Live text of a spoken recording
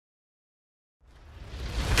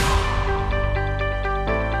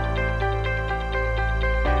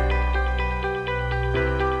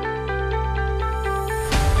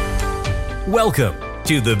Welcome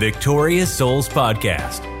to the Victorious Souls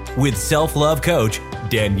Podcast with self-love coach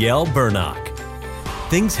Danielle Bernock.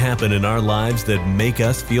 Things happen in our lives that make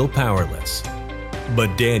us feel powerless.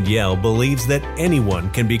 But Danielle believes that anyone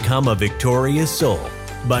can become a victorious soul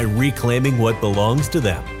by reclaiming what belongs to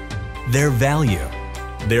them, their value,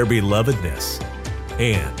 their belovedness,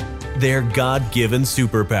 and their God-given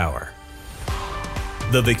superpower.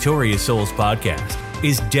 The Victorious Souls Podcast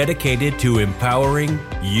is dedicated to empowering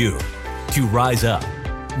you to rise up,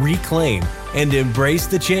 reclaim, and embrace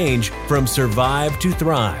the change from survive to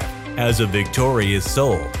thrive as a victorious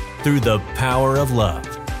soul through the power of love.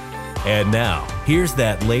 And now, here's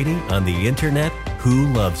that lady on the internet who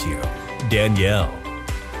loves you, Danielle.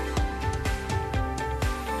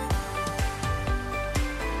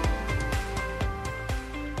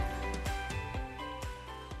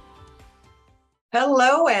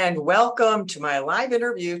 Hello and welcome to my live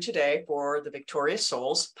interview today for the Victorious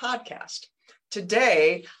Souls podcast.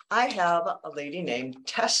 Today, I have a lady named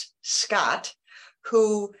Tess Scott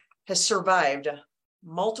who has survived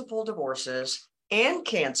multiple divorces and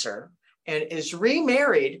cancer and is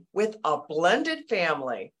remarried with a blended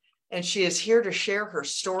family. And she is here to share her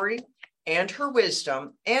story and her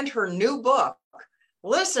wisdom and her new book,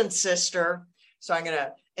 Listen, Sister. So I'm going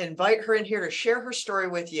to invite her in here to share her story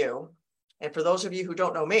with you. And for those of you who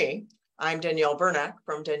don't know me, I'm Danielle Bernock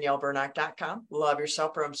from DanielleBernock.com. Love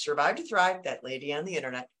yourself from Survive to Thrive, that lady on the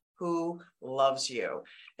internet who loves you.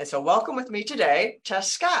 And so welcome with me today,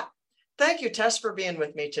 Tess Scott. Thank you, Tess, for being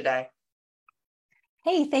with me today.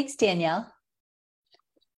 Hey, thanks, Danielle.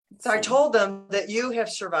 So I told them that you have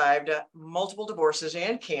survived multiple divorces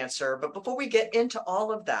and cancer. But before we get into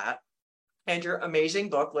all of that and your amazing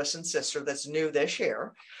book, Listen, Sister, that's new this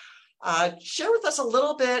year, share with us a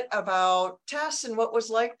little bit about Tess and what it was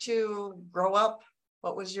like to grow up.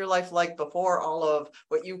 What was your life like before all of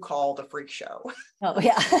what you call the freak show? Oh,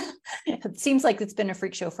 yeah. It seems like it's been a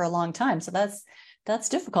freak show for a long time. So that's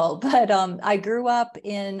difficult. But I grew up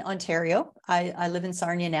in Ontario. I live in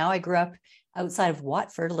Sarnia now. I grew up outside of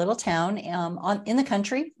Watford, a little town in the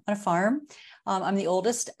country on a farm. I'm the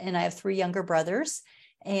oldest and I have three younger brothers.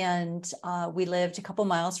 And we lived a couple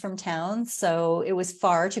miles from town. So it was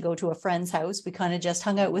far to go to a friend's house. We kind of just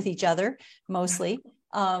hung out with each other mostly.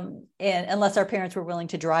 And unless our parents were willing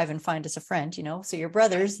to drive and find us a friend, so your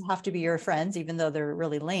brothers have to be your friends, even though they're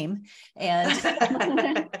really lame. And,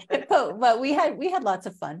 but we had lots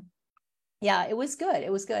of fun. Yeah, it was good.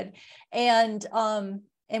 It was good. And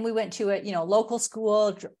we went to a, local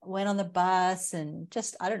school, went on the bus and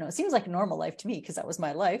just, I don't know, it seems like a normal life to me because that was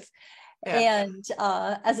my life. Yeah. And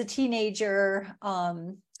as a teenager,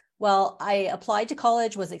 I applied to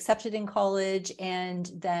college, was accepted in college, and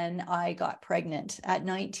then I got pregnant at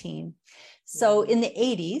 19. So in the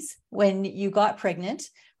 80s, when you got pregnant,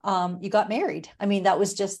 you got married. I mean, that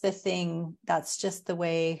was just the thing. That's just the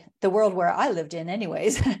way, the world where I lived in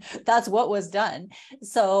anyways. That's what was done.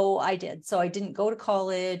 So I did. So I didn't go to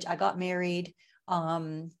college. I got married.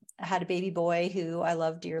 I had a baby boy who I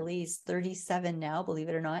love dearly. He's 37 now, believe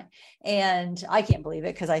it or not. And I can't believe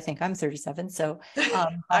it because I think I'm 37. So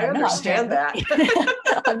I understand that.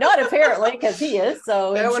 I'm not apparently because he is.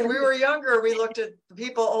 So yeah, when we were younger, we looked at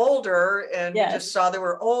people older and we just saw they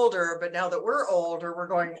were older. But now that we're older, we're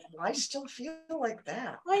going, I still feel like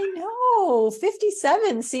that. I know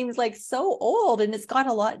 57 seems like so old and it's got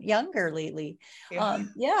a lot younger lately.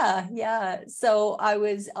 Yeah. So I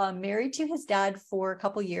was married to his dad for a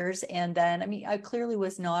couple years. And then, I clearly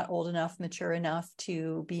was not old enough, mature enough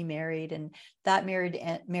to be married. And that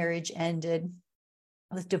marriage ended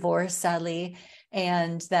with divorce, sadly.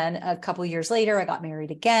 And then a couple years later, I got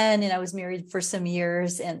married again. And I was married for some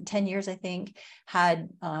years, and 10 years, I think, had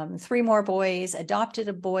 3 more boys, adopted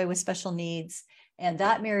a boy with special needs. And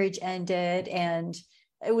that marriage ended. And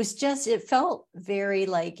it felt very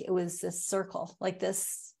like it was this circle, like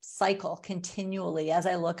this cycle continually. As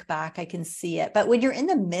I look back, I can see it. But when you're in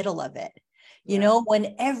the middle of it,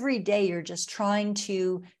 when every day you're just trying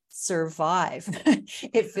to survive,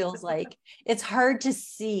 it feels like it's hard to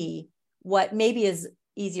see what maybe is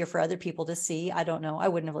easier for other people to see. I don't know. I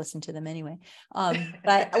wouldn't have listened to them anyway.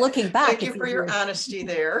 But looking back, thank you for your honesty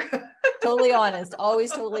there. Totally honest,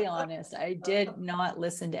 always totally honest. I did not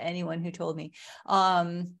listen to anyone who told me.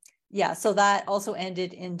 So that also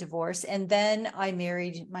ended in divorce. And then I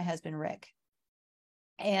married my husband, Rick.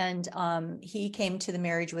 And he came to the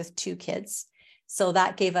marriage with 2 kids. So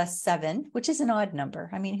that gave us 7, which is an odd number.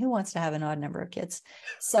 I mean, who wants to have an odd number of kids?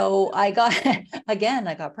 So I got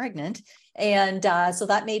pregnant. And so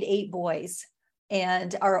that made 8 boys.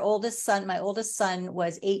 And my oldest son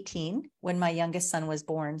was 18 when my youngest son was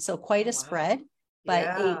born. So quite a spread.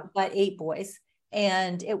 Yeah. but 8 boys.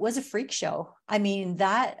 And it was a freak show. I mean,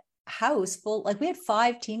 that house full, like we had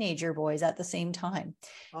 5 teenager boys at the same time.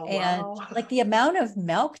 Oh, And wow. like the amount of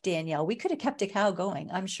milk, Danielle, we could have kept a cow going,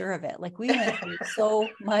 I'm sure of it. Like we went through so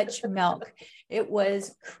much milk. It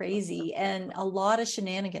was crazy, and a lot of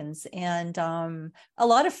shenanigans, and a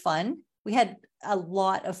lot of fun. We had a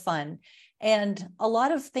lot of fun, and a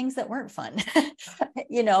lot of things that weren't fun.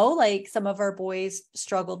 Like some of our boys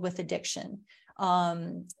struggled with addiction.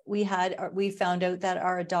 We found out that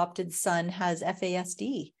our adopted son has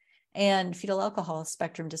FASD and fetal alcohol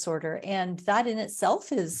spectrum disorder. And that in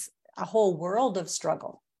itself is a whole world of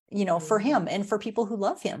struggle, for him and for people who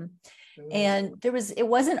love him. And it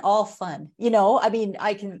wasn't all fun, I mean,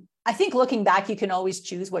 I think looking back, you can always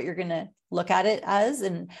choose what you're going to look at it as.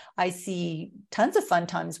 And I see tons of fun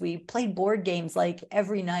times. We played board games like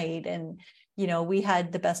every night, and, we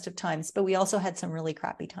had the best of times, but we also had some really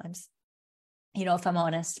crappy times, if I'm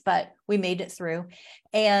honest, but we made it through.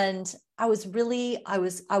 And I was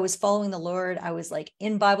following the Lord. I was like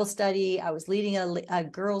in Bible study. I was leading a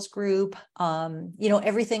girls group,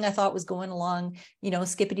 everything I thought was going along,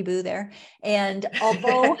 skippity boo there. And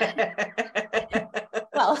although,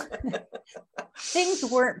 well, things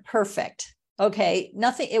weren't perfect. Okay.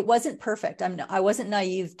 It wasn't perfect. I wasn't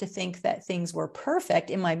naive to think that things were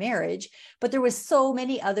perfect in my marriage, but there was so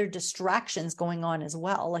many other distractions going on as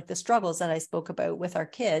well. Like the struggles that I spoke about with our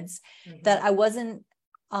kids, that I wasn't,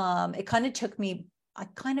 it kind of took me, I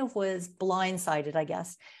kind of was blindsided, I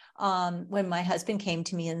guess, when my husband came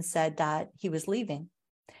to me and said that he was leaving,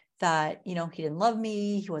 that, he didn't love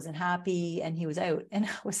me, he wasn't happy, and he was out. And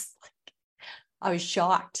I was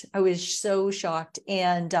shocked. I was so shocked.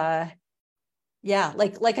 And, yeah,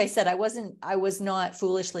 like I said, I was not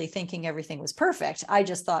foolishly thinking everything was perfect. I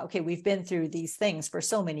just thought, okay, we've been through these things for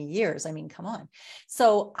so many years. I mean, come on.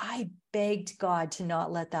 So I begged God to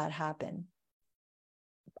not let that happen.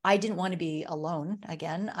 I didn't want to be alone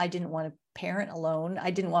again. I didn't want to parent alone. I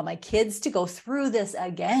didn't want my kids to go through this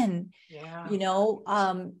again. Yeah.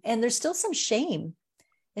 And there's still some shame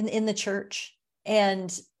in the church.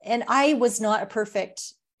 And I was not a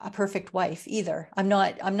perfect wife either. I'm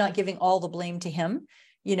not giving all the blame to him.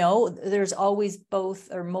 There's always both,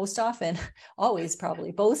 or most often, always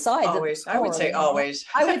probably both sides. Always. I would say always.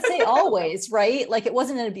 I would say always, right? Like it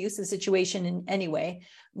wasn't an abusive situation in any way,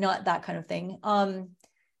 not that kind of thing.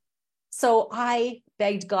 So I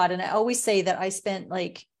begged God, and I always say that I spent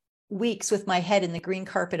like weeks with my head in the green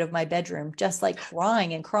carpet of my bedroom, just like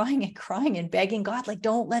crying and crying and crying and begging God, like,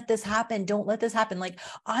 don't let this happen. Don't let this happen. Like,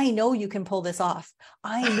 I know you can pull this off.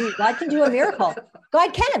 I knew God can do a miracle.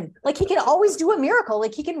 God can, like, he can always do a miracle.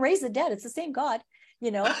 Like he can raise the dead. It's the same God,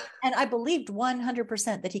 and I believed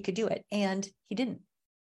 100% that he could do it. And he didn't,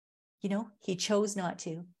 he chose not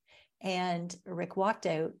to. And Rick walked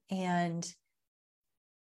out, and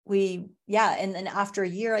and then after a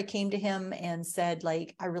year, I came to him and said,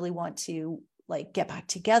 like, I really want to like get back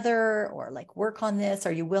together or like work on this.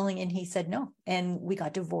 Are you willing? And he said no. And we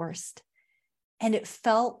got divorced. And it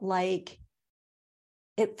felt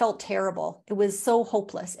terrible. It was so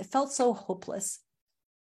hopeless. It felt so hopeless,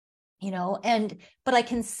 but I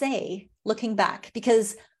can say, looking back,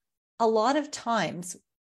 because a lot of times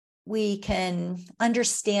we can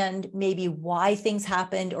understand maybe why things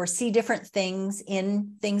happened or see different things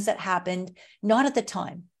in things that happened, not at the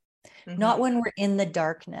time, not when we're in the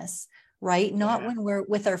darkness, right? Not when we're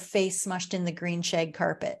with our face smushed in the green shag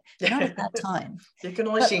carpet, not at that time. You can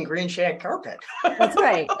only see green shag carpet. That's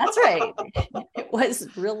right. That's right. It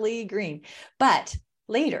was really green, but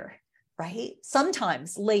later, right?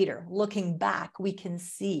 Sometimes later, looking back, we can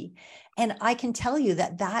see, and I can tell you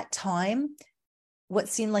that time, what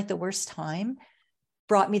seemed like the worst time,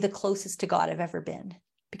 brought me the closest to God I've ever been,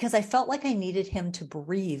 because I felt like I needed him to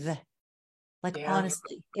breathe.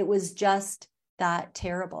 Honestly, it was just that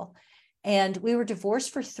terrible. And we were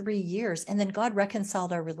divorced for 3 years, and then God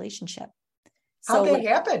reconciled our relationship. How'd that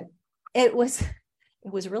happen? It was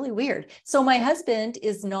really weird. So my husband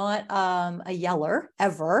is not a yeller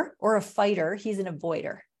ever, or a fighter. He's an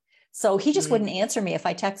avoider. So he just wouldn't answer me if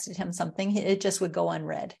I texted him something. It just would go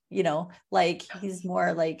unread, like he's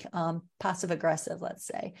more like passive aggressive, let's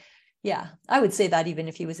say. Yeah, I would say that even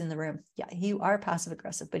if he was in the room. Yeah, you are passive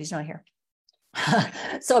aggressive, but he's not here.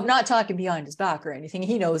 So I'm not talking behind his back or anything.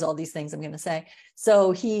 He knows all these things I'm going to say.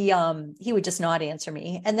 So he would just not answer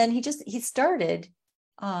me. And then he started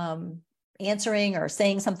answering or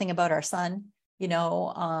saying something about our son,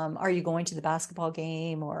 are you going to the basketball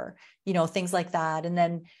game, or, things like that. And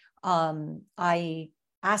then I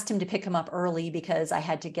asked him to pick him up early because I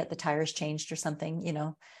had to get the tires changed or something,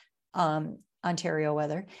 Ontario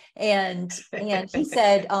weather. And he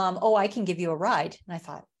said, oh, I can give you a ride. And I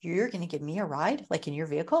thought, you're going to give me a ride, like in your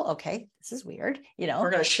vehicle? Okay, this is weird. We're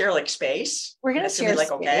going to share like space. We're going to share like,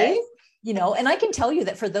 space. Okay. And I can tell you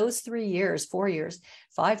that for those 3 years, 4 years,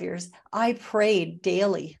 5 years, I prayed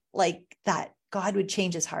daily, like that God would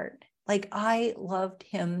change his heart. Like I loved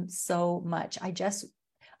him so much.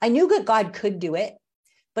 I knew that God could do it,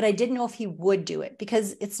 but I didn't know if he would do it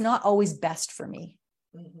because it's not always best for me.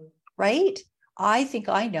 Mm-hmm. Right? I think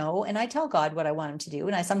I know, and I tell God what I want him to do.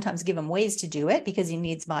 And I sometimes give him ways to do it because he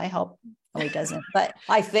needs my help. No, he doesn't. But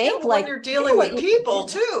I think when you're dealing with people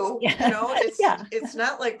too, it's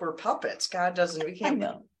not like we're puppets. God doesn't, we can't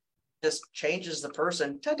just changes the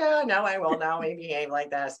person. Ta-da, now I will now maybe behave like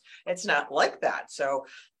that. It's not like that. So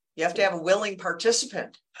you have to have a willing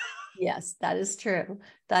participant. Yes, that is true.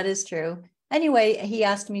 That is true. Anyway, he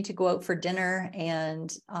asked me to go out for dinner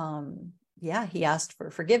and he asked for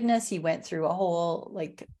forgiveness. He went through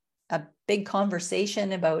a big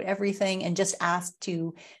conversation about everything and just asked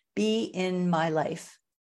to be in my life,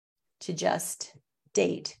 to just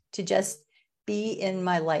date, to just be in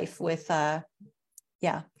my life with,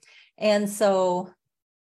 And so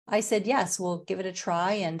I said, yes, we'll give it a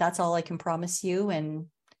try. And that's all I can promise you. And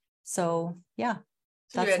so, yeah.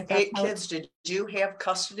 So you had 8 kids. Did you have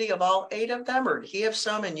custody of all 8 of them, or did he have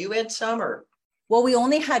some and you had some, or? Well, we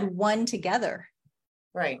only had one together.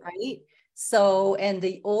 Right. So, and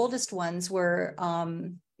the oldest ones were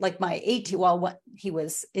like my 18, he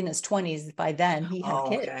was in his 20s by then, he had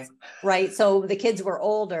kids. Okay. Right. So the kids were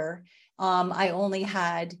older. I only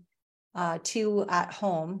had 2 at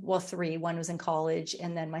home. Well, 3, one was in college,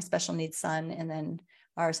 and then my special needs son, and then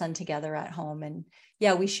our son together at home. And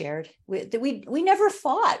we shared, we never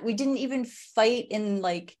fought. We didn't even fight in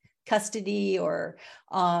like custody or,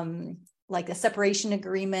 like a separation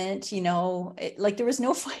agreement, there was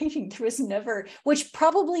no fighting. There was never, which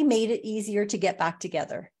probably made it easier to get back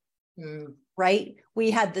together. Right.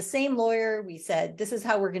 We had the same lawyer. We said, this is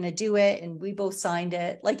how we're going to do it. And we both signed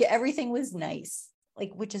it. Like everything was nice,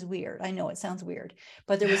 like, which is weird. I know it sounds weird,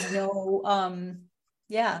 but there was no,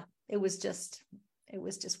 it was just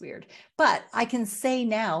weird. But I can say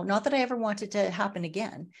now, not that I ever want it to happen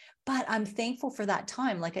again, but I'm thankful for that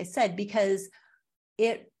time. Like I said, because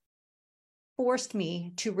it forced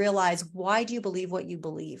me to realize, why do you believe what you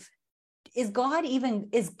believe? Is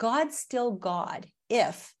God still God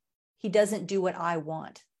if he doesn't do what I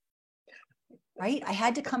want? Right? I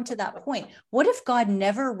had to come to that point. What if God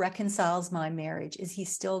never reconciles my marriage? Is he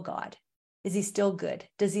still God? Is he still good?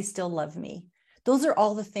 Does he still love me? Those are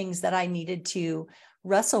all the things that I needed to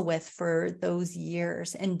wrestle with for those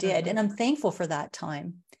years and did. And I'm thankful for that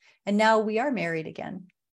time. And now we are married again,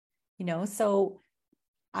 so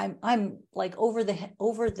I'm like over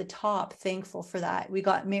the top thankful for that. We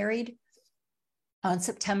got married on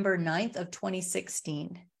September 9th of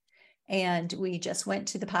 2016. And we just went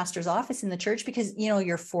to the pastor's office in the church because,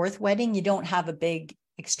 your 4th wedding, you don't have a big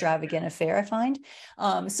extravagant affair, I find.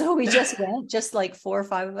 So we just went, just like 4 or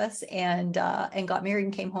 5 of us, and got married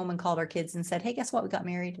and came home and called our kids and said, hey, guess what? We got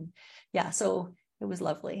married. And so it was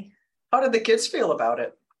lovely. How did the kids feel about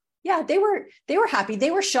it? Yeah, they were happy.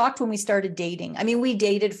 They were shocked when we started dating. I mean, we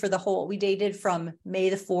dated from May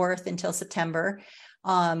the 4th until September.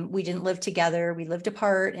 We didn't live together. We lived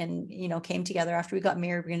apart and, came together after we got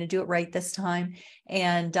married. We're going to do it right this time.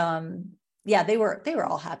 And they were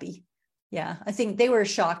all happy. Yeah. I think they were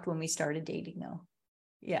shocked when we started dating though.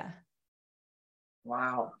 Yeah.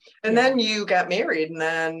 Wow. And then you got married and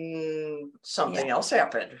then something else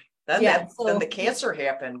happened. Then the cancer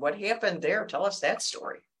happened. What happened there? Tell us that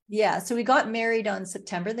story. Yeah. So we got married on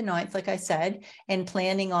September the 9th, like I said, and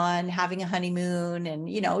planning on having a honeymoon and,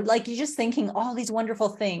 like you're just thinking all these wonderful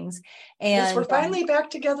things. And yes, we're finally back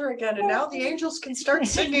together again. And now the angels can start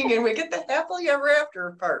singing and we get the happily ever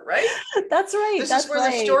after part, right? That's right. This is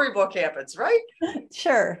where the storybook happens, right?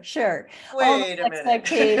 Sure. Wait a minute.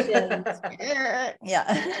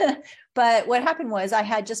 Yeah. But what happened was I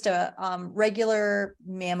had just a regular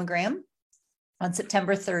mammogram on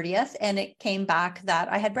September 30th, and it came back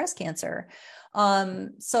that I had breast cancer.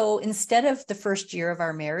 So instead of the first year of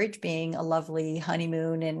our marriage being a lovely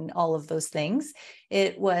honeymoon and all of those things,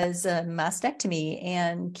 it was a mastectomy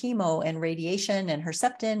and chemo and radiation and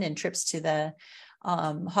Herceptin and trips to the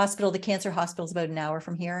hospital. The cancer hospital is about an hour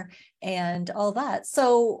from here and all that.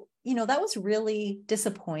 So, that was really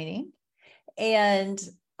disappointing. And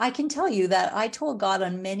I can tell you that I told God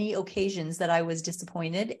on many occasions that I was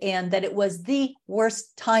disappointed and that it was the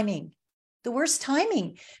worst timing,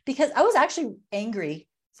 because I was actually angry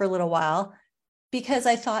for a little while because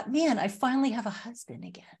I thought, man, I finally have a husband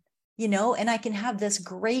again. and I can have this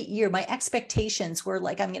great year. My expectations were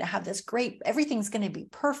like, I'm going to have this great, everything's going to be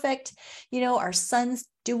perfect. Our son's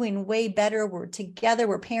doing way better. We're together,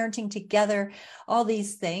 we're parenting together, all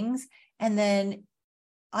these things. And then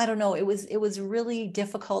I don't know, it was really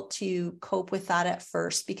difficult to cope with that at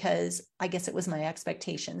first, because I guess it was my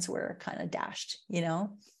expectations were kind of dashed,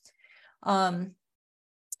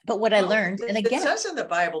 but what I learned, and again, it says in the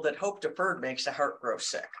Bible that hope deferred makes the heart grow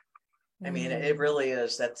sick. I mean, it really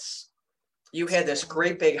is. You had this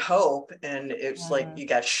great big hope, and it's like you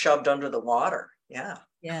got shoved under the water. Yeah.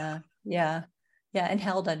 And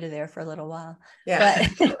held under there for a little while. Yeah.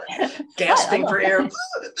 But, gasping for air.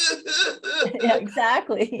 Yeah,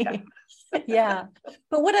 exactly. Yeah.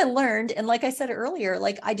 But what I learned, and like I said earlier,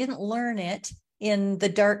 like I didn't learn it in the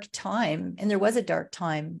dark time. And there was a dark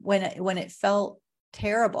time when it felt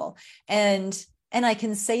terrible. And I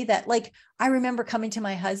can say that, like, I remember coming to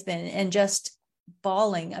my husband and just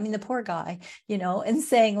bawling. I mean, the poor guy, and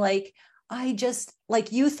saying, like, I just,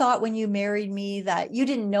 like, you thought when you married me that you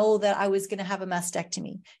didn't know that I was going to have a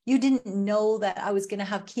mastectomy. You didn't know that I was going to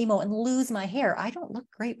have chemo and lose my hair. I don't look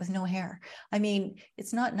great with no hair. I mean,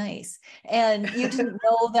 it's not nice. And you didn't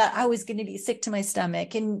know that I was going to be sick to my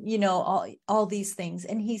stomach and, all these things.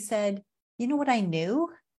 And he said, you know what I knew?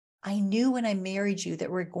 I knew when I married you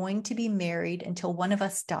that we're going to be married until one of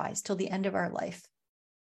us dies, till the end of our life.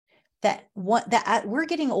 That we're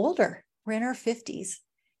getting older. We're in our 50s.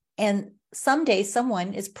 And someday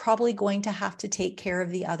someone is probably going to have to take care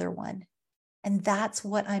of the other one. And that's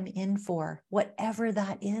what I'm in for. Whatever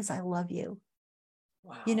that is, I love you.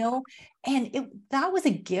 Wow. And that was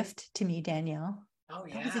a gift to me, Danielle. Oh,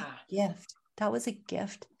 yeah. That was a gift. That was a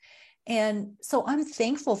gift. And so I'm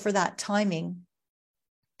thankful for that timing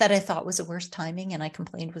that I thought was the worst timing, and I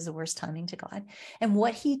complained was the worst timing to God. And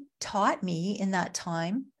what he taught me in that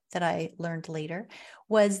time that I learned later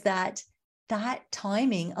was that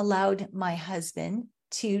timing allowed my husband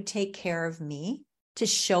to take care of me, to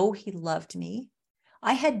show he loved me.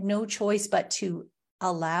 I had no choice but to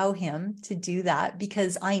allow him to do that,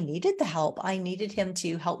 because I needed the help. I needed him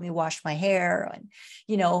to help me wash my hair and,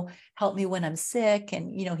 help me when I'm sick.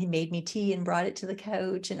 And, he made me tea and brought it to the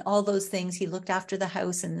couch and all those things. He looked after the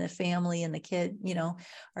house and the family and the kid,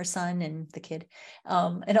 our son and the kid,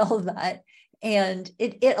 and all of that. And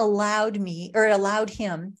it allowed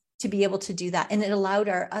him to be able to do that. And it allowed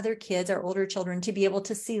our other kids, our older children, to be able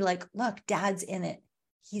to see, like, look, Dad's in it.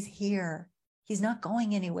 He's here. He's not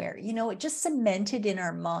going anywhere. It just cemented in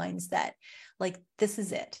our minds that, like, this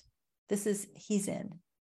is it. He's in.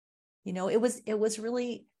 It was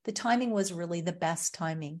really, the timing was really the best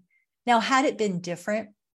timing. Now, had it been different,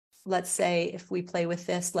 let's say if we play with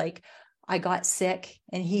this, like I got sick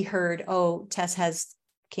and he heard, oh, Tess has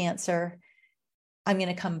cancer, I'm going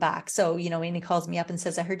to come back. So, and he calls me up and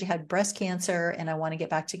says, I heard you had breast cancer and I want to get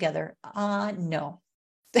back together. No.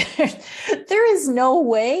 There is no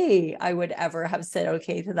way I would ever have said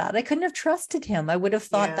okay to that. I couldn't have trusted him. I would have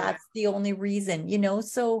thought that's the only reason,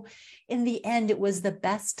 so in the end, it was the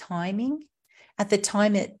best timing. At the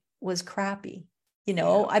time, it was crappy.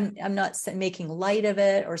 I'm not making light of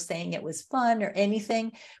it or saying it was fun or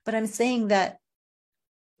anything, but I'm saying that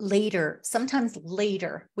sometimes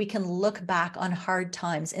later, we can look back on hard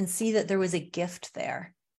times and see that there was a gift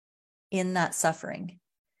there in that suffering.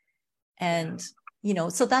 And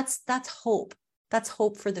so that's hope. That's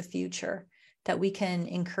hope for the future, that we can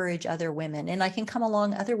encourage other women. And I can come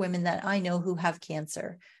along other women that I know who have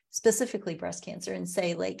cancer, specifically breast cancer, and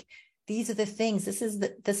say, like, these are the things,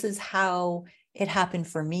 this is how it happened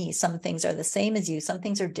for me. Some things are the same as you. Some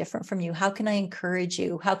things are different from you. How can I encourage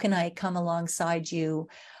you? How can I come alongside you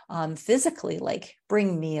physically, like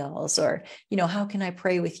bring meals, or, how can I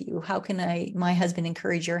pray with you? How can my husband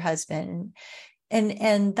encourage your husband?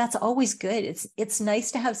 And that's always good. It's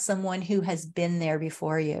nice to have someone who has been there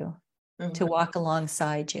before you, mm-hmm. to walk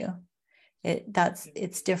alongside you.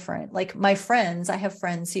 It's different. Like my friends, I have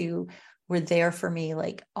friends who were there for me,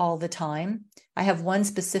 like, all the time. I have one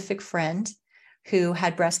specific friend who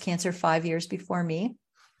had breast cancer 5 years before me.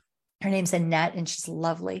 Her name's Annette, and she's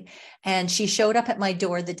lovely. And she showed up at my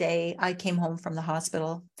door the day I came home from the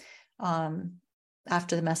hospital,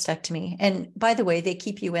 after the mastectomy. And by the way, they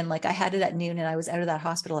keep you in, like, I had it at noon and I was out of that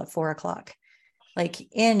hospital at 4:00, like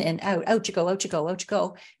in and out you go, out you go, out you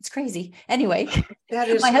go. It's crazy. Anyway, that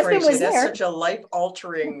is my husband was there. That's such a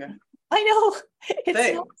life-altering I know.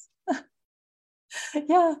 thing.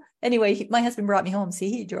 Yeah. Anyway, my husband brought me home. See,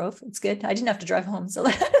 he drove. It's good. I didn't have to drive home. So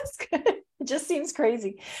that's good. It just seems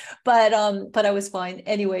crazy. But I was fine.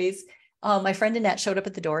 Anyways, my friend Annette showed up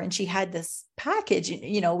at the door and she had this package,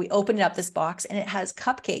 we opened up this box and it has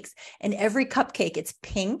cupcakes, and every cupcake, it's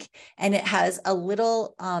pink and it has a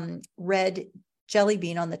little red jelly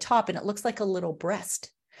bean on the top, and it looks like a little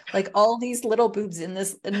breast, like all these little boobs in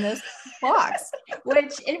this box,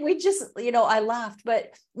 and we just, I laughed,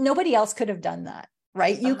 but nobody else could have done that.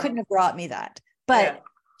 Right. You couldn't have brought me that, but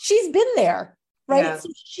she's been there. Right. Yeah. So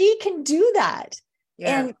she can do that.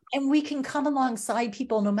 Yeah. And we can come alongside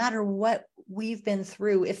people no matter what we've been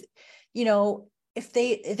through. If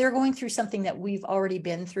they're going through something that we've already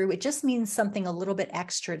been through, it just means something a little bit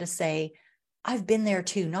extra to say, I've been there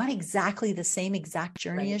too, not exactly the same exact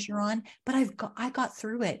journey as you're on, but I got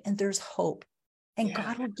through it, and there's hope, and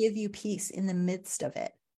God will give you peace in the midst of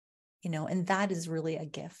it, and that is really a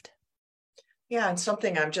gift. Yeah. And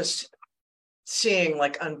something I'm just seeing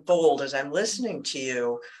like unfold as I'm listening to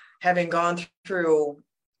you, having gone through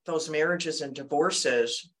those marriages and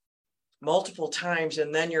divorces multiple times,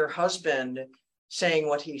 and then your husband saying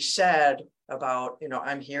what he said about,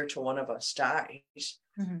 I'm here till one of us dies,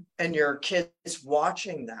 and your kids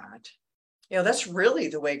watching that, that's really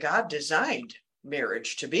the way God designed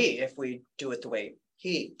marriage to be, if we do it the way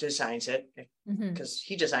he designs it, because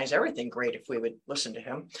he designs everything great if we would listen to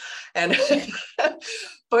him. And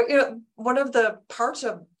but one of the parts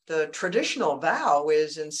of the traditional vow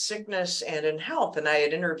is in sickness and in health. And I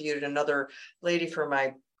had interviewed another lady for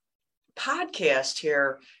my podcast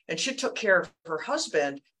here, and she took care of her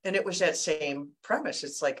husband, and it was that same premise.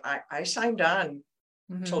 It's like, I signed on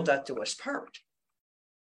till death do us part.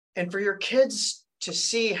 And for your kids to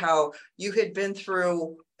see how you had been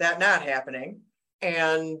through that not happening,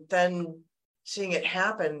 and then seeing it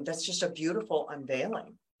happen, that's just a beautiful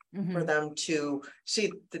unveiling for them to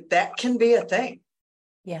see that can be a thing.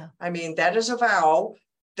 Yeah. I mean, that is a vow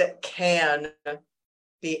that can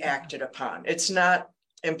be acted upon. It's not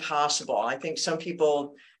impossible. I think some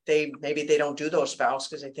people, maybe they don't do those vows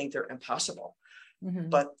because they think they're impossible,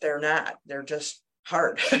 but they're not. They're just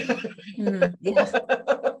hard. Yeah,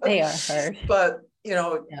 they are hard. But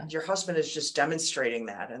your husband is just demonstrating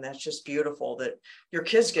that, and that's just beautiful that your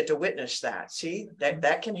kids get to witness that. See,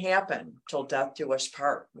 that can happen till death do us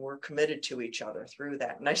part. We're committed to each other through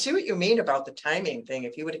that. And I see what you mean about the timing thing.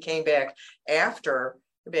 If you would have came back after,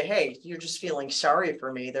 it'd be, hey, you're just feeling sorry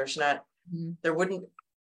for me.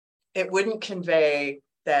 It wouldn't convey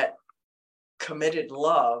that committed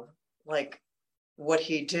love like what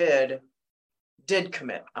he did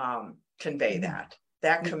convey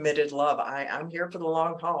that committed love. I'm here for the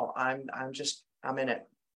long haul. I'm in it.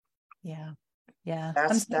 Yeah. Yeah.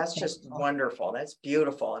 That's just wonderful. That's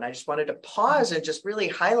beautiful. And I just wanted to pause and just really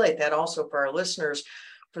highlight that also for our listeners,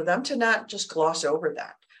 for them to not just gloss over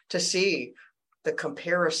that, to see the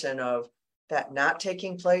comparison of that not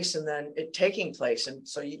taking place and then it taking place. And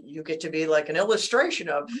so you get to be like an illustration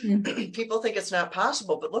of people think it's not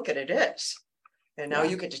possible, but look at it is. And now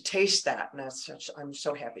you get to taste that. And I'm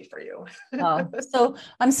so happy for you. So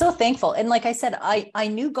I'm so thankful. And like I said, I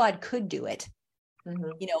knew God could do it.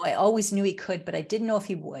 I always knew he could, but I didn't know if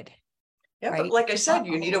he would. Yeah. Right? But like I said,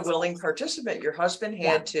 you need a willing participant. Your husband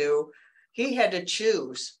had to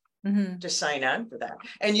choose to sign on for that.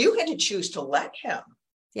 And you had to choose to let him.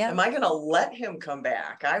 Yeah. Am I going to let him come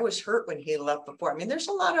back? I was hurt when he left before. I mean, there's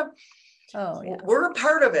a lot of, we're a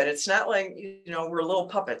part of it. It's not like, we're little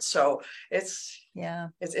puppets. So that's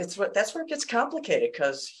where it gets complicated,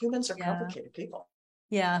 because humans are complicated people.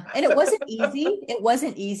 Yeah. And it wasn't easy. It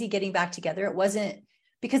wasn't easy getting back together. It wasn't,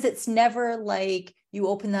 because it's never like you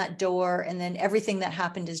open that door and then everything that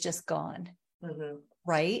happened is just gone.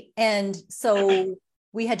 Right. And so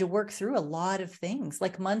we had to work through a lot of things,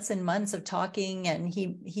 like months and months of talking, and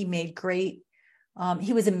he made great,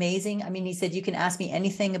 he was amazing. I mean, he said, you can ask me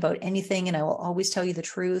anything about anything and I will always tell you the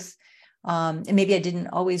truth. And maybe I didn't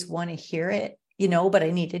always want to hear it, but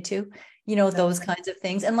I needed to, those kinds of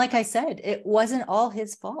things. And like I said, it wasn't all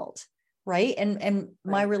his fault. Right. And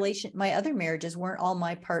my other marriages weren't all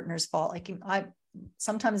my partner's fault. Like I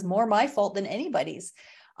sometimes more my fault than anybody's.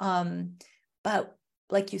 But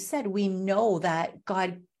like you said, we know that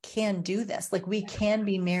God can do this. Like we can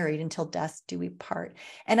be married until death do we part.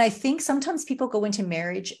 And I think sometimes people go into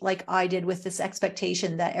marriage like I did, with this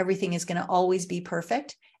expectation that everything is going to always be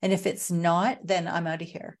perfect. And if it's not, then I'm out of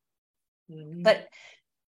here. But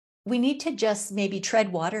we need to just maybe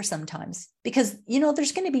tread water sometimes, because,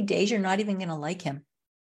 there's going to be days you're not even going to like him.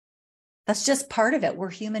 That's just part of it. We're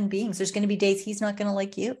human beings. There's going to be days he's not going to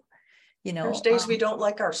like you. There's days we don't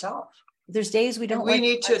like ourselves. There's days we don't. We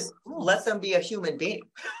need to let them be a human being.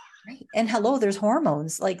 Right. And hello, there's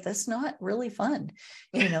hormones. Like that's not really fun,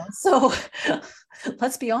 So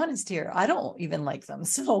let's be honest here. I don't even like them.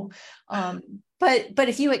 So, but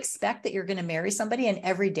if you expect that you're going to marry somebody and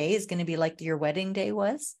every day is going to be like your wedding day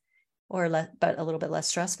was, but a little bit less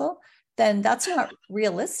stressful, then that's not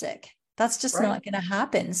realistic. That's just not going to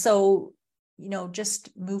happen. So,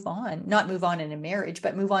 just move on, not move on in a marriage,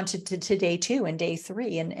 but move on to day 2 and day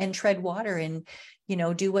 3 and tread water and,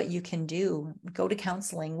 do what you can do, go to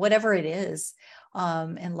counseling, whatever it is,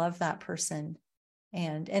 and love that person.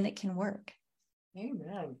 And it can work.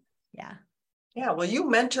 Amen. Yeah. Yeah. Well, you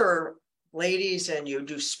mentor ladies and you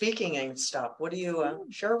do speaking and stuff. What do you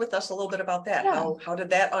share with us a little bit about that? Yeah. How did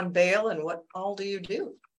that unveil and what all do you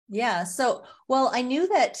do? Yeah. So, well, I knew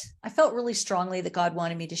that I felt really strongly that God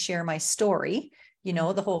wanted me to share my story,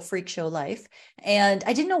 the whole freak show life. And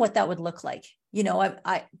I didn't know what that would look like.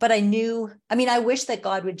 But I knew, I wish that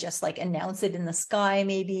God would just like announce it in the sky,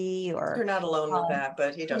 maybe, or you're not alone with that,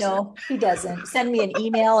 but he doesn't. No, he doesn't. Send me an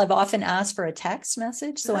email. I've often asked for a text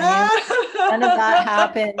message. So none of that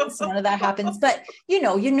happens. None of that happens. But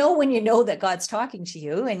when you know that God's talking to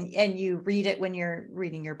you and you read it when you're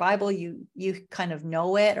reading your Bible, you kind of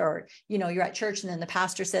know it, or, you're at church and then the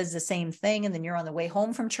pastor says the same thing. And then you're on the way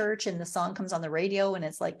home from church and the song comes on the radio and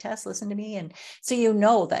it's like, Tess, listen to me. And so,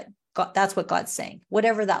 that God, that's what God's saying,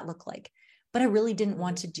 whatever that looked like. But I really didn't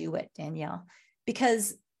want to do it, Danielle,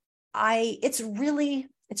 because it's really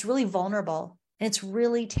vulnerable and it's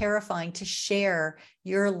really terrifying to share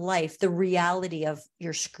your life, the reality of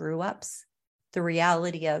your screw ups, the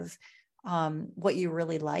reality of what you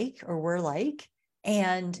really like or were like,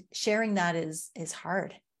 and sharing that is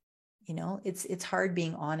hard. It's hard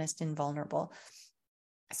being honest and vulnerable.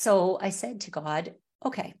 So I said to God,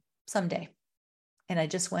 okay, someday. And I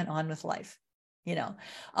just went on with life,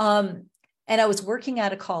 and I was working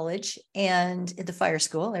at a college and at the fire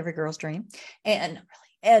school, every girl's dream. And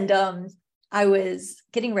I was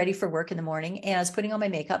getting ready for work in the morning and I was putting on my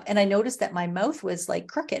makeup and I noticed that my mouth was like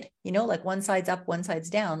crooked, like one side's up, one side's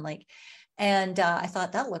down, and I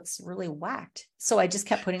thought that looks really whacked. So I just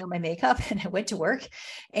kept putting on my makeup and I went to work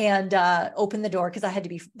and opened the door because I had to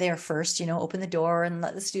be there first, open the door and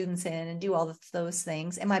let the students in and do all of those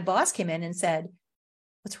things. And my boss came in and said,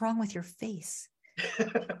 "What's wrong with your face?"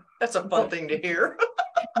 That's a fun thing to hear.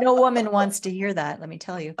 No woman wants to hear that, let me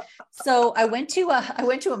tell you. So I went to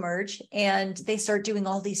Emerge and they start doing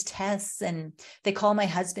all these tests and they call my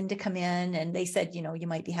husband to come in and they said, you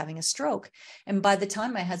might be having a stroke. And by the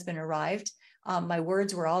time my husband arrived, my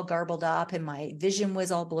words were all garbled up and my vision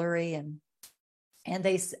was all blurry. And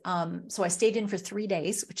they, so I stayed in for 3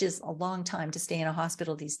 days, which is a long time to stay in a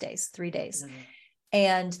hospital these days, 3 days. Mm-hmm.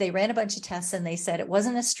 And they ran a bunch of tests and they said it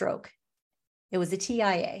wasn't a stroke. It was a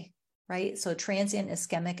TIA, right? So transient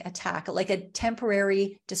ischemic attack, like a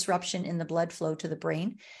temporary disruption in the blood flow to the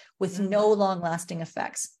brain with no long lasting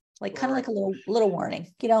effects, like kind of like a little warning,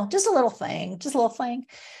 just a little thing.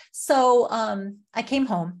 So I came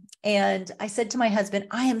home and I said to my husband,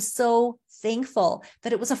 I am so thankful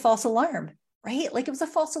that it was a false alarm, right? Like it was a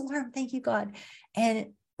false alarm. Thank you, God.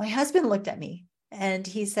 And my husband looked at me and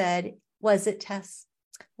he said, "Was it, Tess?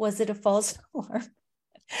 Was it a false alarm?"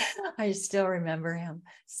 I still remember him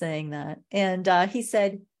saying that. And he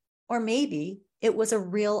said, "Or maybe it was a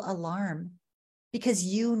real alarm because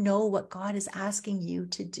you know what God is asking you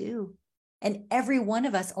to do. And every one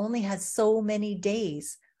of us only has so many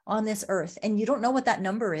days on this earth. And you don't know what that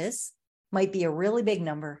number is. Might be a really big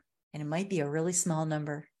number and it might be a really small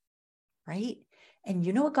number, right? And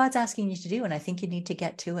you know what God's asking you to do. And I think you need to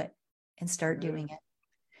get to it and start doing it."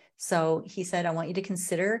 So he said, "I want you to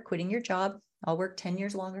consider quitting your job. I'll work 10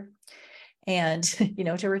 years longer and,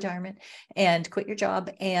 to retirement, and quit your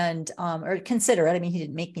job and, or consider it." I mean, he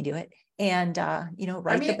didn't make me do it. And,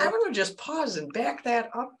 write the book. I want to just pause and back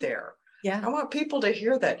that up there. Yeah. I want people to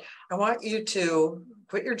hear that. I want you to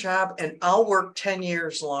quit your job and I'll work 10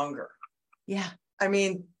 years longer. Yeah. I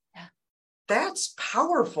mean, that's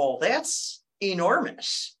powerful. That's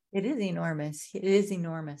enormous. It is enormous. It is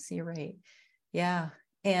enormous. You're right. Yeah.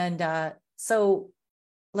 And, so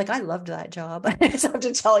like, I loved that job. I just have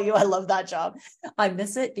to tell you, I love that job. I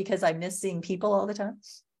miss it because I miss seeing people all the time.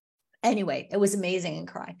 Anyway, it was amazing and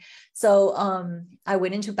cry. So I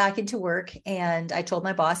went back into work and I told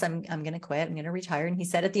my boss, I'm going to quit. I'm going to retire. And he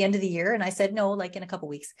said at the end of the year. And I said, no, like in a couple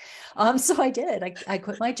of weeks. So I did. I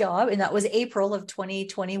quit my job and that was April of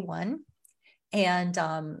 2021 and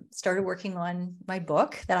started working on my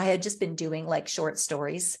book that I had just been doing, like short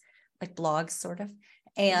stories, like blogs sort of.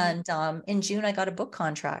 And in June, I got a book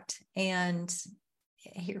contract and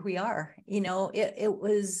here we are.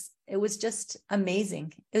 It it was just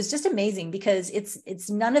amazing. It was just amazing because it's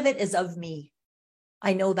none of it is of me.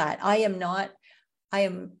 I know that I am not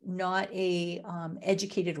a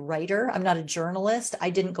educated writer. I'm not a journalist. I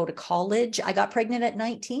didn't go to college. I got pregnant at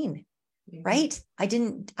 19, right? I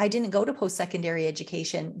didn't go to post-secondary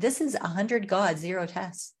education. This is 100 God, 0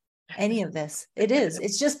 tests, any of this.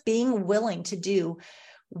 It's just being willing to do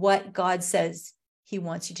what God says he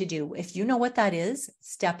wants you to do. If you know what that is,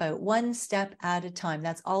 step out one step at a time.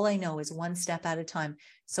 That's all I know is one step at a time.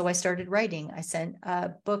 So I started writing. I sent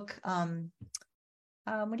a book,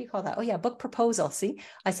 what do you call that? Oh yeah, book proposal. See,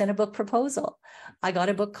 I sent a book proposal. I got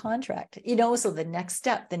a book contract, so the next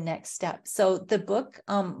step. So the book,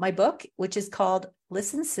 my book, which is called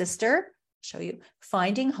Listen, Sister, show you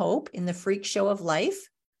Finding Hope in the Freak Show of Life.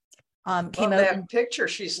 Came out. That picture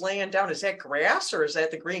she's laying down, is that grass or is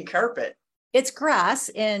that the green carpet? It's grass,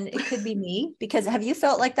 and it could be me, because have you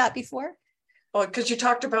felt like that before? Oh, because you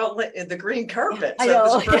talked about the green carpet. Yeah, so that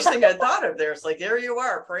was the first thing I thought of there. It's like, there you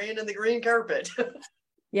are praying in the green carpet.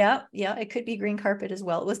 Yeah, it could be green carpet as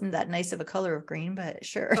well. It wasn't that nice of a color of green, but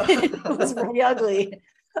sure. It was very ugly.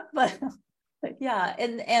 But yeah,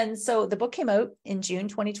 and so the book came out in June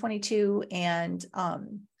 2022. And so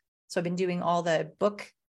I've been doing all the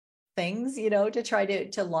book things, to try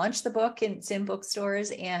to launch the book, and it's in bookstores,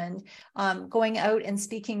 and going out and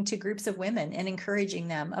speaking to groups of women and encouraging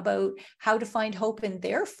them about how to find hope in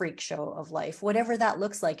their freak show of life, whatever that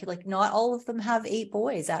looks like. Like, not all of them have 8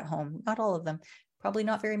 boys at home, not all of them, probably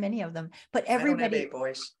not very many of them, but everybody. I don't have 8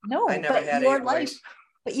 boys. No, I never but had your 8 life, boys.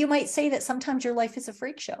 but you might say that sometimes your life is a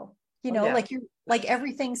freak show. Yeah. Like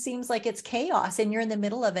everything seems like it's chaos, and you're in the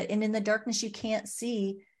middle of it, and in the darkness you can't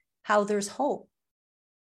see how there's hope.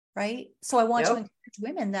 Right. So I want to encourage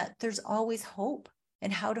women that there's always hope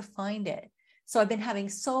and how to find it. So I've been having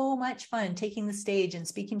so much fun taking the stage and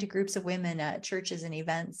speaking to groups of women at churches and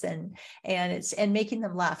events, and making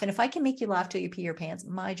them laugh. And if I can make you laugh till you pee your pants,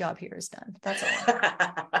 my job here is done. That's all.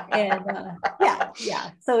 And yeah.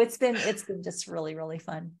 So it's been just really, really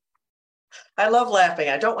fun. I love laughing.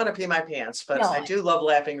 I don't want to pee my pants, but I do love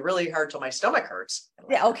laughing really hard till my stomach hurts.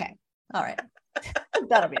 Yeah. Okay. All right.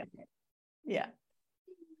 That'll be okay. Yeah.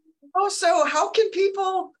 Oh, so how can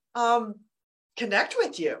people connect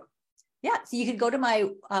with you? Yeah, so you could go to my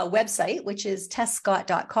website, which is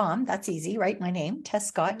tessscott.com. That's easy, right? My name,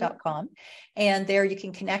 tessscott.com. And there you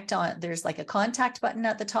can connect on, there's like a contact button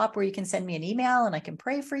at the top where you can send me an email and I can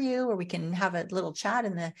pray for you, or we can have a little chat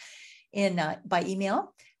by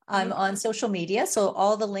email. I'm on social media, so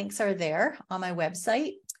all the links are there on my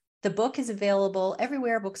website. The book is available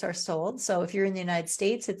everywhere books are sold. So if you're in the United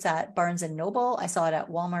States, it's at Barnes & Noble. I saw it at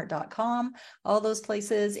walmart.com, all those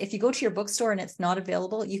places. If you go to your bookstore and it's not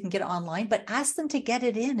available, you can get it online, but ask them to get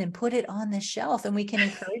it in and put it on the shelf, and we can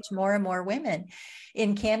encourage more and more women.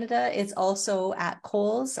 In Canada, it's also at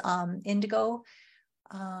Kohl's, Indigo.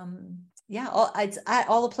 It's at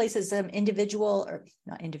all the places,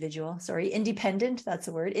 independent, that's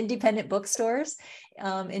the word, independent bookstores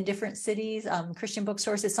in different cities, Christian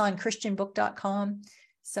bookstores. It's on christianbook.com.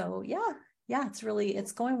 So yeah,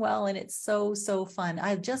 it's going well, and it's so fun.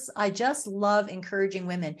 I just love encouraging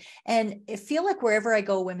women, and I feel like wherever I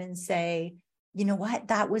go, women say, you know what,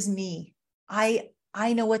 that was me. I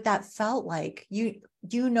know what that felt like.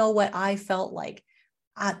 You know what I felt like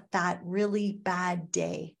at that really bad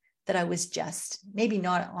day, that I was just maybe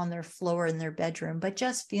not on their floor in their bedroom, but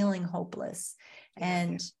just feeling hopeless.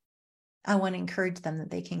 And I want to encourage them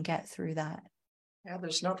that they can get through that. Yeah,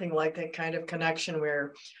 there's nothing like that kind of connection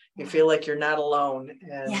where you feel like you're not alone,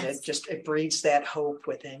 and it breeds that hope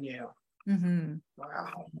within you. Mm-hmm.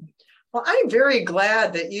 Wow. Well, I'm very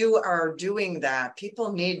glad that you are doing that.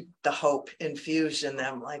 People need the hope infused in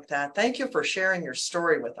them like that. Thank you for sharing your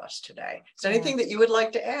story with us today. Is there anything that you would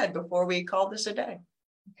like to add before we call this a day?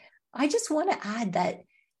 I just want to add that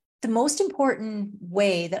the most important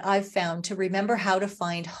way that I've found to remember how to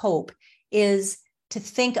find hope is to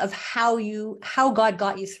think of how God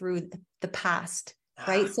got you through the past,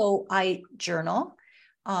 right? So I journal,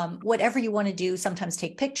 whatever you want to do, sometimes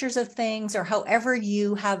take pictures of things, or however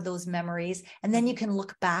you have those memories. And then you can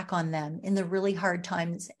look back on them in the really hard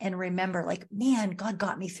times and remember, like, man, God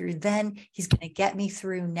got me through then. He's going to get me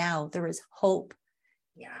through now. There is hope.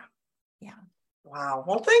 Yeah. Wow.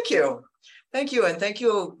 Well, thank you. Thank you. And thank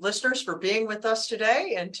you, listeners, for being with us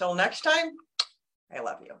today. Until next time, I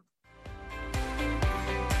love you.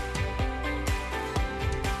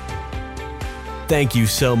 Thank you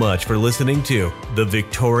so much for listening to the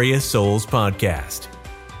Victorious Souls Podcast.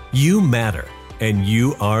 You matter, and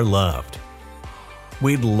you are loved.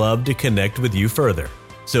 We'd love to connect with you further,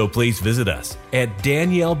 so please visit us at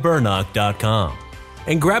danielleburnock.com.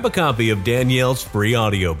 and grab a copy of Danielle's free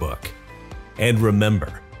audiobook. And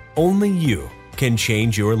remember, only you can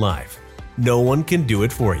change your life. No one can do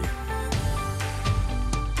it for you.